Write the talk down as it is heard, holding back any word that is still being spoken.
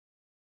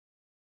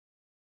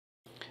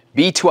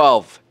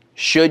B12,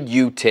 should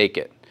you take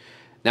it?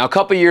 Now, a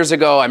couple years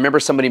ago, I remember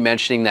somebody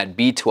mentioning that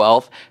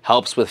B12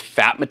 helps with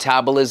fat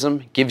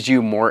metabolism, gives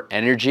you more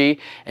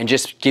energy, and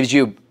just gives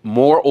you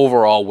more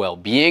overall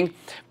well-being.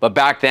 But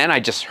back then,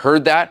 I just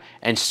heard that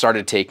and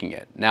started taking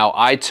it. Now,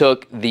 I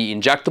took the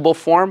injectable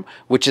form,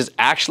 which is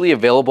actually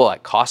available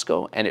at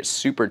Costco, and it's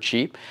super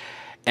cheap.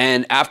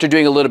 And after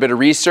doing a little bit of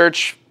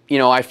research,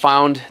 I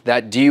found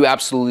that do you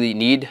absolutely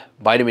need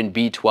vitamin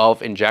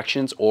B12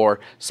 injections or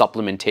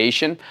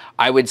supplementation?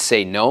 I would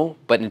say no,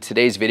 but in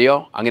today's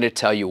video, I'm going to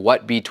tell you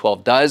what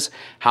B12 does,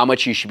 how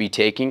much you should be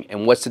taking,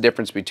 and what's the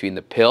difference between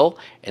the pill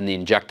and the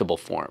injectable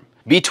form.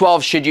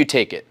 B12, should you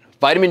take it?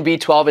 Vitamin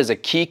B12 is a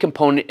key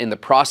component in the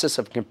process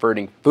of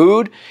converting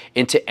food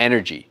into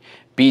energy.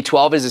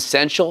 B12 is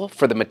essential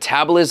for the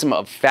metabolism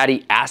of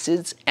fatty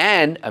acids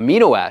and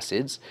amino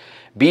acids.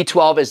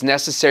 B12 is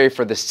necessary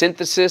for the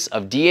synthesis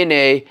of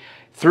DNA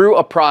through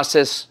a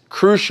process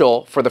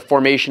crucial for the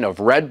formation of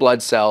red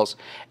blood cells,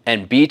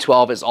 and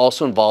B12 is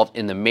also involved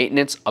in the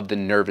maintenance of the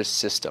nervous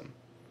system.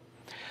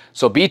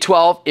 So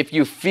B12, if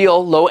you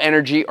feel low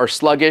energy or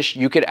sluggish,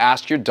 you could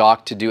ask your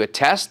doc to do a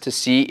test to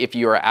see if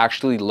you are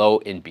actually low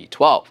in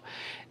B12.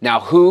 Now,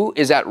 who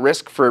is at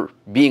risk for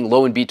being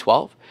low in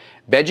B12?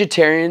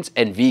 Vegetarians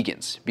and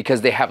vegans,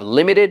 because they have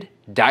limited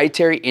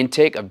dietary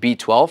intake of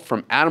B12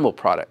 from animal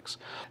products.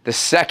 The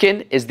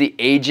second is the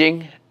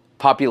aging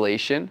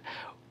population,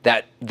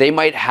 that they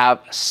might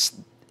have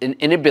an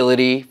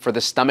inability for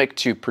the stomach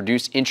to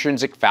produce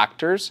intrinsic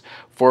factors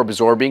for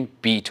absorbing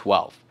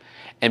B12.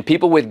 And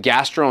people with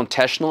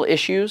gastrointestinal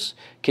issues,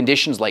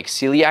 conditions like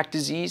celiac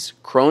disease,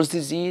 Crohn's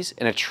disease,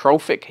 and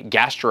atrophic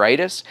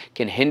gastritis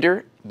can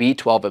hinder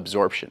B12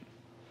 absorption.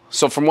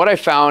 So from what I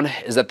found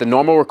is that the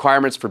normal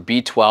requirements for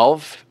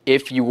B12,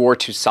 if you were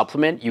to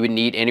supplement, you would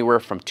need anywhere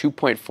from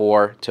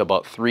 2.4 to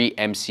about 3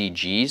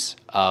 mcgs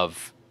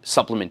of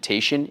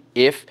supplementation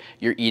if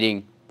you're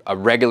eating a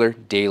regular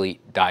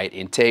daily diet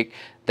intake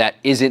that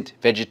isn't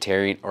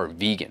vegetarian or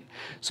vegan.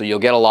 So you'll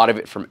get a lot of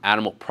it from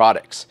animal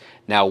products.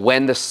 Now,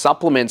 when the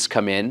supplements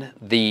come in,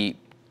 the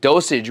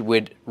dosage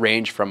would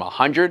range from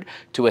 100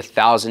 to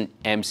 1,000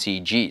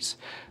 mcgs.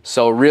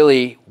 So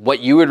really, what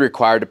you would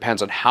require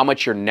depends on how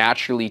much you're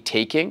naturally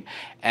taking.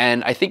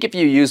 And I think if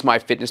you use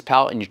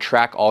MyFitnessPal and you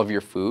track all of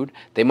your food,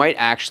 they might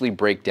actually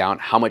break down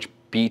how much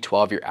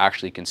B12 you're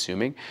actually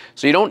consuming.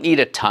 So you don't need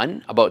a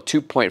ton, about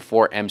 2.4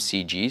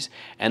 mcgs,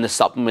 and the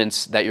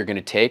supplements that you're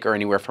gonna take are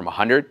anywhere from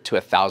 100 to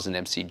 1,000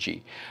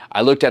 mcg.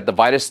 I looked at the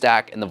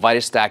VitaStack, and the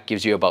VitaStack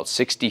gives you about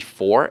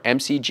 64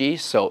 mcg.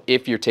 So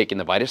if you're taking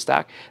the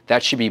VitaStack,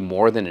 that should be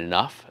more than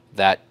enough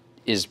that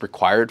is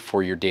required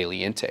for your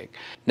daily intake.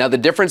 Now, the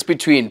difference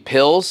between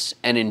pills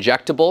and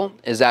injectable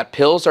is that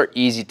pills are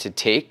easy to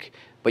take,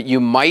 but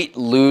you might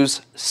lose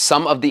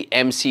some of the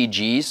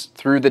mcgs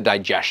through the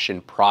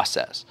digestion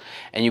process.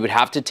 And you would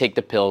have to take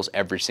the pills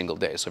every single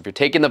day. So if you're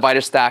taking the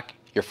VitaStack,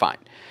 you're fine.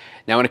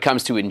 Now, when it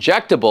comes to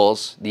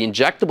injectables, the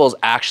injectables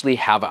actually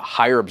have a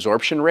higher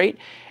absorption rate,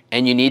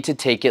 and you need to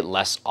take it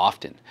less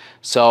often.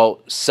 So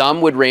some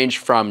would range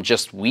from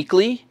just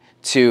weekly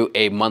to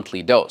a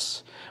monthly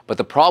dose. But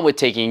the problem with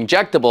taking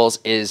injectables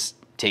is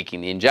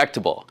taking the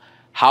injectable.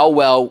 How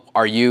well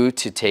are you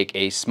to take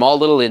a small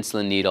little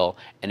insulin needle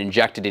and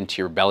inject it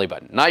into your belly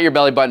button? Not your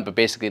belly button, but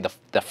basically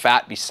the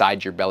fat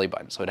beside your belly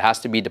button. So it has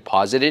to be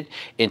deposited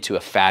into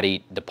a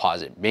fatty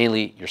deposit.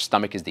 Mainly, your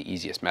stomach is the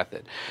easiest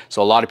method.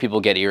 So a lot of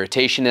people get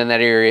irritation in that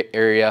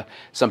area.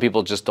 Some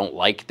people just don't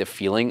like the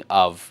feeling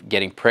of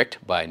getting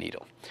pricked by a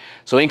needle.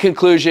 So in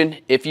conclusion,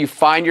 if you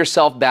find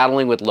yourself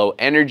battling with low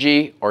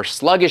energy or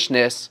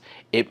sluggishness,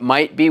 it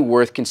might be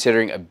worth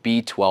considering a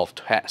B12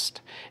 test,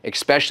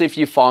 especially if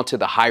you fall into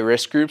the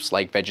high-risk groups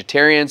like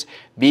vegetarians,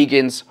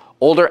 vegans,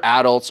 older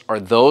adults, or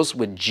those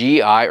with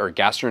GI or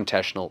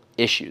gastrointestinal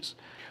issues.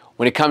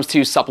 When it comes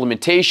to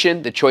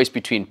supplementation, the choice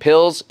between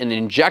pills and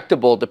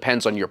injectable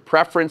depends on your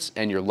preference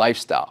and your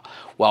lifestyle.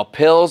 While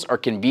pills are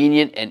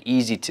convenient and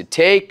easy to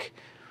take,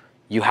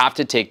 you have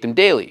to take them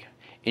daily.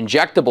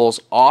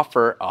 Injectables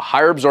offer a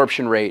higher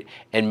absorption rate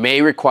and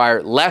may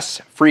require less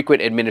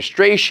frequent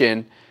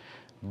administration.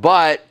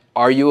 But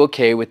are you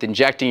okay with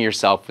injecting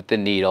yourself with the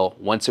needle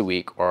once a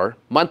week or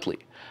monthly?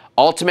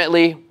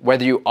 Ultimately,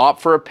 whether you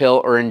opt for a pill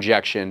or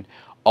injection,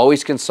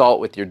 always consult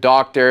with your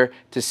doctor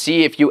to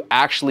see if you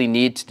actually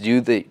need to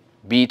do the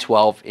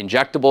B12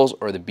 injectables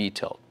or the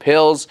B12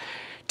 pills.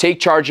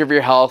 Take charge of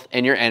your health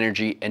and your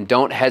energy, and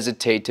don't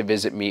hesitate to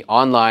visit me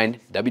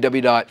online,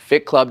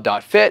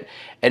 www.fitclub.fit,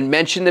 and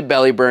mention the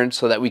belly burn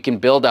so that we can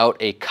build out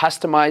a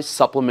customized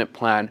supplement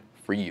plan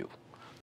for you.